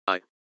Hi,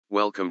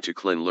 welcome to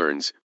Clin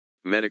Learns,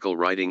 Medical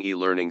Writing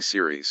e-learning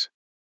series.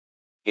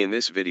 In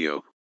this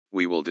video,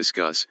 we will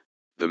discuss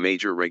the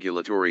major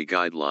regulatory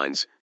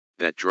guidelines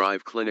that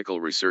drive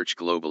clinical research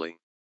globally.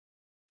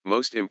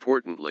 Most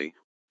importantly,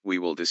 we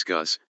will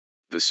discuss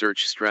the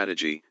search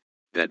strategy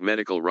that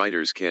medical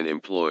writers can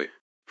employ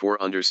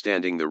for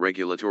understanding the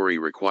regulatory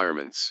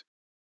requirements.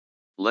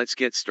 Let's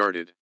get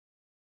started.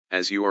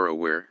 As you are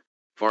aware,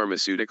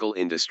 pharmaceutical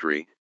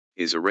industry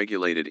is a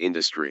regulated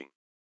industry.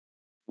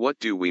 What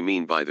do we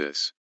mean by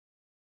this?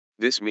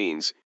 This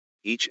means,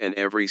 each and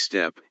every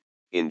step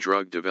in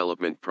drug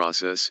development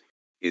process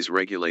is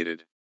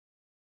regulated.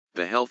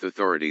 The health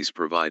authorities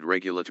provide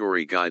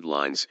regulatory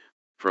guidelines,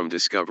 from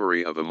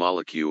discovery of a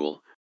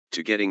molecule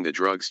to getting the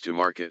drugs to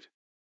market.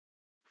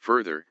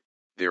 Further,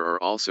 there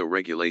are also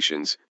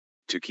regulations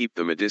to keep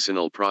the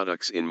medicinal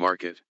products in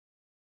market.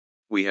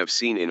 We have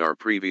seen in our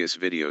previous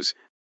videos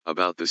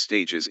about the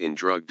stages in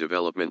drug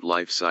development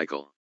life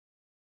cycle.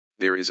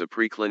 There is a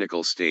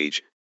preclinical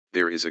stage,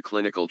 there is a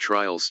clinical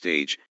trial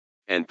stage,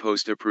 and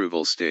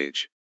post-approval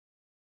stage.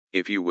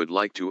 If you would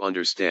like to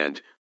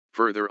understand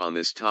further on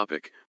this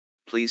topic,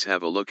 please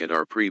have a look at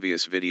our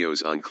previous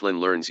videos on Clin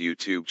Learns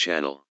YouTube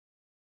channel.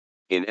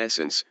 In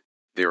essence,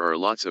 there are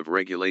lots of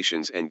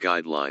regulations and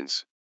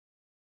guidelines.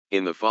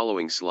 In the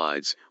following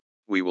slides,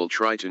 we will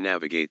try to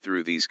navigate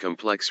through these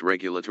complex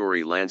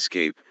regulatory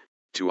landscape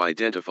to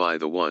identify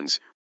the ones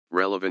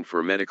relevant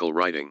for medical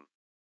writing.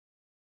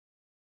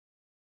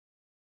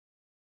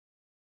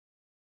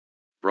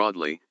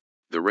 Broadly,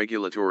 the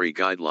regulatory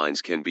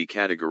guidelines can be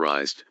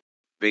categorized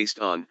based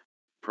on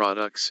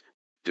products,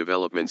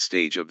 development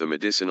stage of the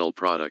medicinal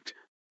product,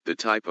 the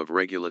type of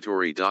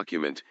regulatory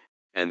document,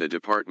 and the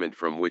department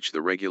from which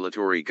the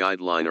regulatory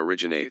guideline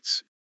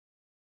originates.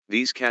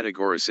 These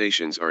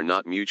categorizations are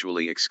not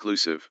mutually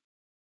exclusive.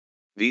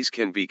 These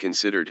can be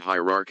considered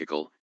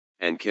hierarchical,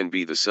 and can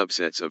be the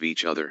subsets of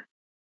each other.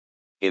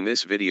 In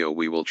this video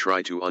we will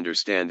try to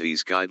understand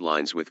these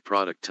guidelines with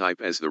product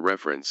type as the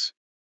reference.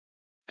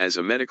 As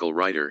a medical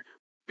writer,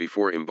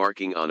 before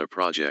embarking on a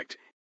project,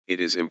 it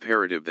is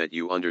imperative that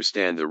you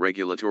understand the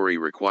regulatory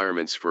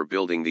requirements for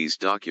building these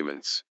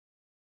documents.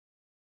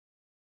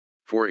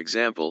 For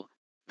example,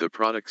 the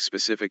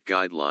product-specific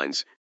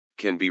guidelines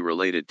can be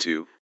related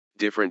to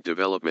different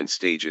development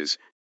stages,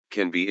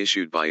 can be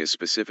issued by a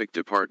specific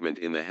department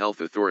in the health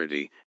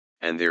authority,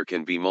 and there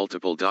can be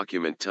multiple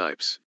document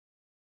types.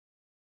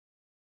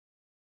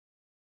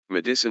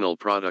 Medicinal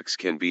products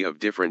can be of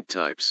different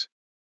types: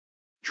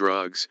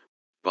 drugs,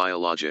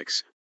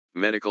 biologics,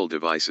 medical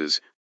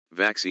devices,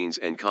 vaccines,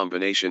 and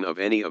combination of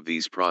any of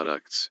these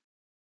products.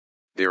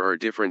 There are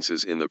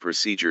differences in the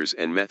procedures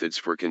and methods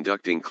for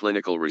conducting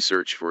clinical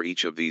research for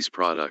each of these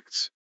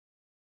products.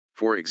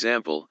 For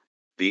example,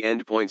 the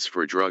endpoints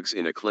for drugs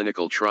in a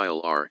clinical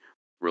trial are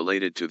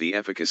related to the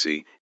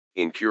efficacy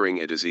in curing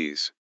a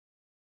disease.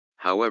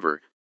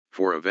 However,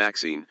 for a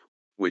vaccine,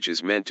 which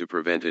is meant to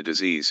prevent a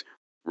disease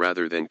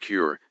rather than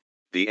cure,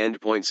 the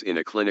endpoints in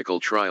a clinical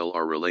trial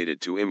are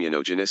related to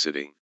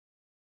immunogenicity.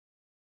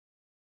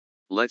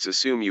 Let's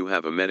assume you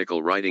have a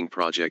medical writing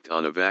project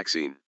on a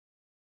vaccine.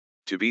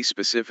 To be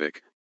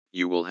specific,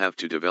 you will have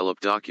to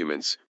develop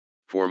documents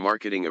for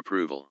marketing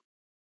approval.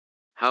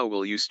 How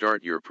will you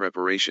start your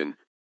preparation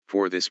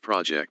for this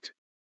project?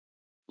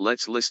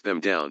 Let's list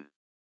them down.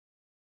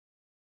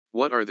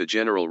 What are the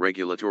general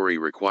regulatory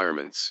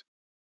requirements?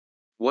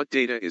 What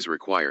data is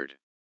required?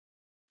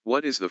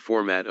 What is the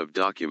format of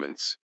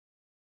documents?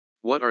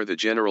 What are the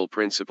general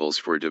principles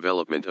for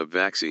development of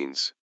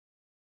vaccines?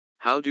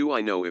 How do I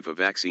know if a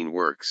vaccine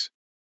works?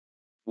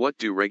 What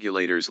do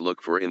regulators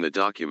look for in the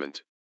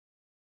document?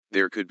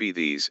 There could be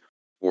these,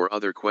 or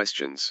other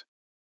questions.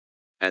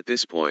 At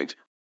this point,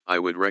 I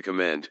would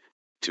recommend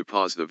to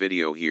pause the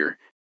video here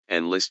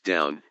and list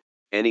down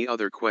any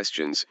other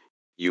questions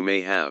you may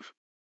have.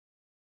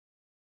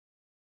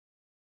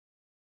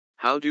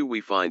 How do we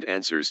find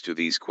answers to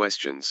these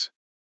questions?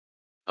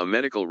 A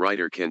medical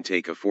writer can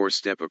take a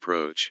 4-step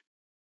approach.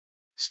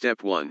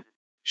 Step 1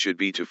 should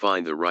be to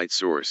find the right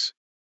source.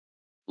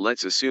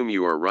 Let's assume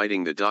you are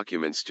writing the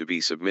documents to be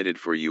submitted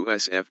for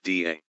US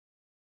FDA.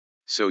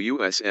 So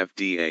US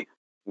FDA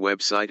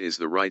website is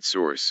the right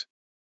source.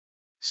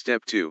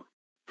 Step 2,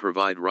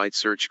 provide right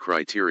search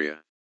criteria.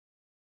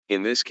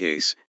 In this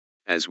case,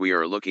 as we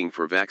are looking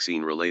for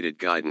vaccine-related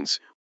guidance,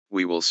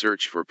 we will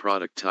search for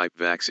product type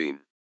vaccine.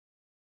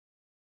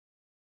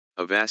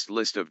 A vast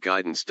list of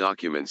guidance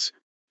documents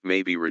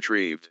may be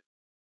retrieved.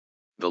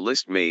 The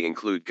list may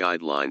include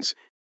guidelines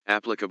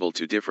applicable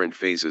to different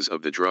phases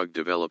of the drug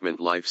development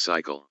life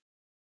cycle.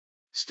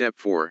 Step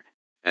 4,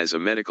 as a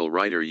medical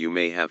writer you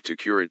may have to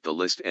curate the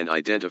list and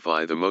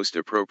identify the most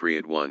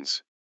appropriate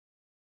ones.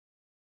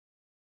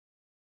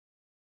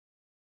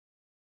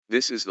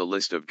 This is the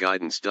list of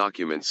guidance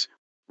documents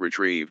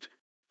retrieved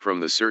from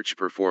the search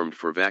performed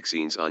for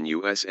vaccines on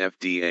US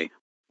FDA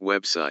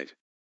website.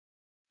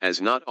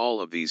 As not all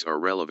of these are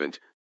relevant,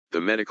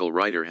 the medical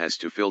writer has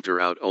to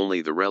filter out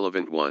only the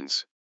relevant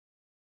ones.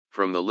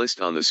 From the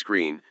list on the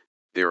screen,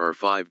 there are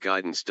 5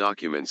 guidance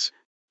documents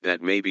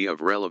that may be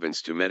of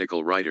relevance to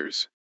medical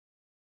writers.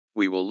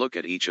 We will look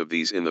at each of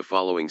these in the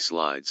following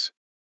slides.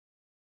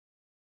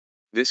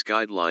 This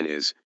guideline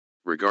is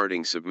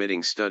regarding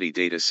submitting study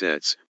data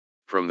sets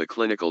from the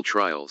clinical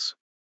trials.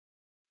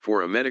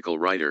 For a medical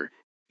writer,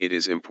 it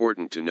is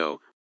important to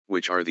know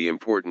which are the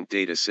important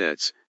data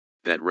sets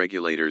that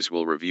regulators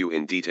will review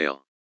in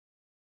detail.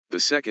 The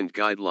second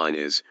guideline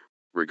is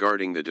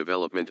regarding the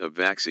development of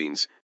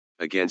vaccines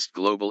against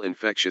global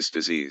infectious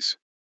disease.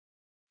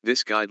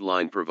 This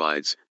guideline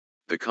provides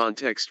the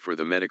context for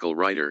the medical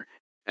writer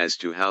as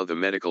to how the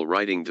medical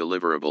writing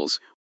deliverables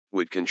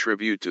would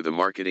contribute to the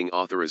marketing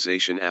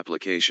authorization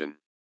application.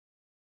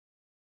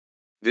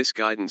 This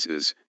guidance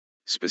is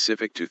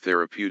specific to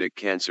therapeutic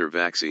cancer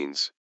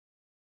vaccines.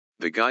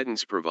 The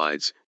guidance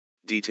provides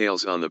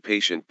details on the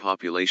patient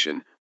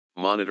population,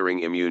 monitoring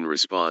immune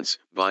response,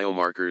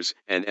 biomarkers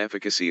and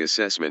efficacy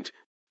assessment,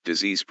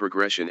 disease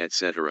progression,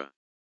 etc.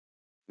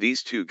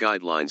 These two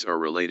guidelines are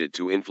related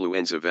to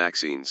influenza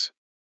vaccines.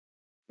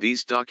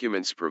 These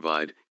documents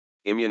provide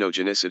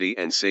immunogenicity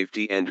and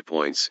safety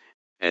endpoints,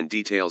 and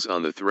details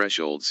on the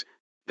thresholds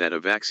that a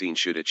vaccine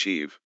should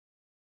achieve.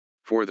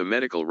 For the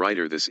medical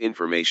writer, this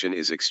information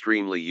is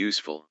extremely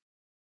useful.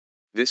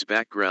 This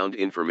background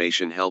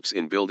information helps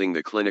in building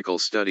the clinical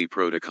study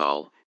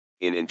protocol,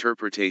 in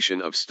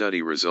interpretation of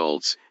study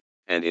results,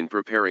 and in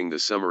preparing the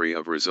summary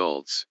of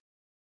results.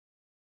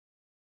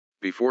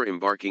 Before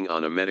embarking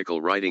on a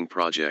medical writing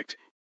project,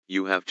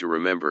 you have to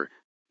remember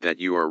that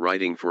you are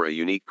writing for a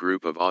unique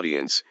group of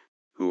audience,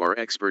 who are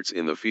experts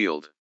in the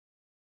field.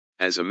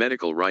 As a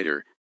medical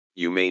writer,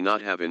 you may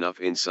not have enough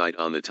insight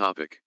on the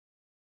topic.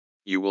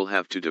 You will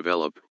have to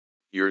develop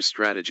your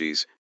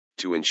strategies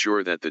to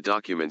ensure that the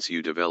documents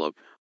you develop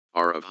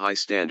are of high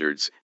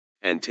standards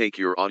and take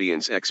your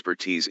audience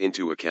expertise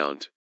into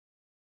account.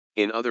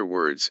 In other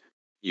words,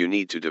 you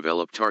need to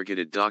develop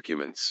targeted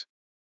documents.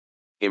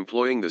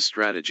 Employing the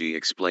strategy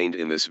explained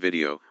in this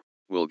video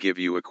will give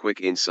you a quick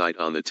insight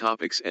on the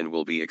topics and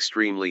will be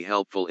extremely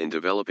helpful in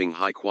developing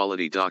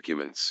high-quality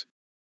documents.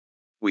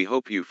 We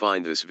hope you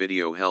find this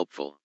video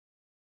helpful.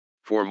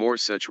 For more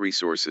such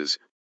resources,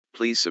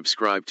 please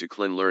subscribe to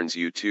ClinLearn's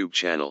YouTube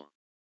channel.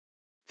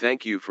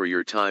 Thank you for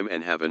your time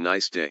and have a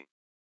nice day.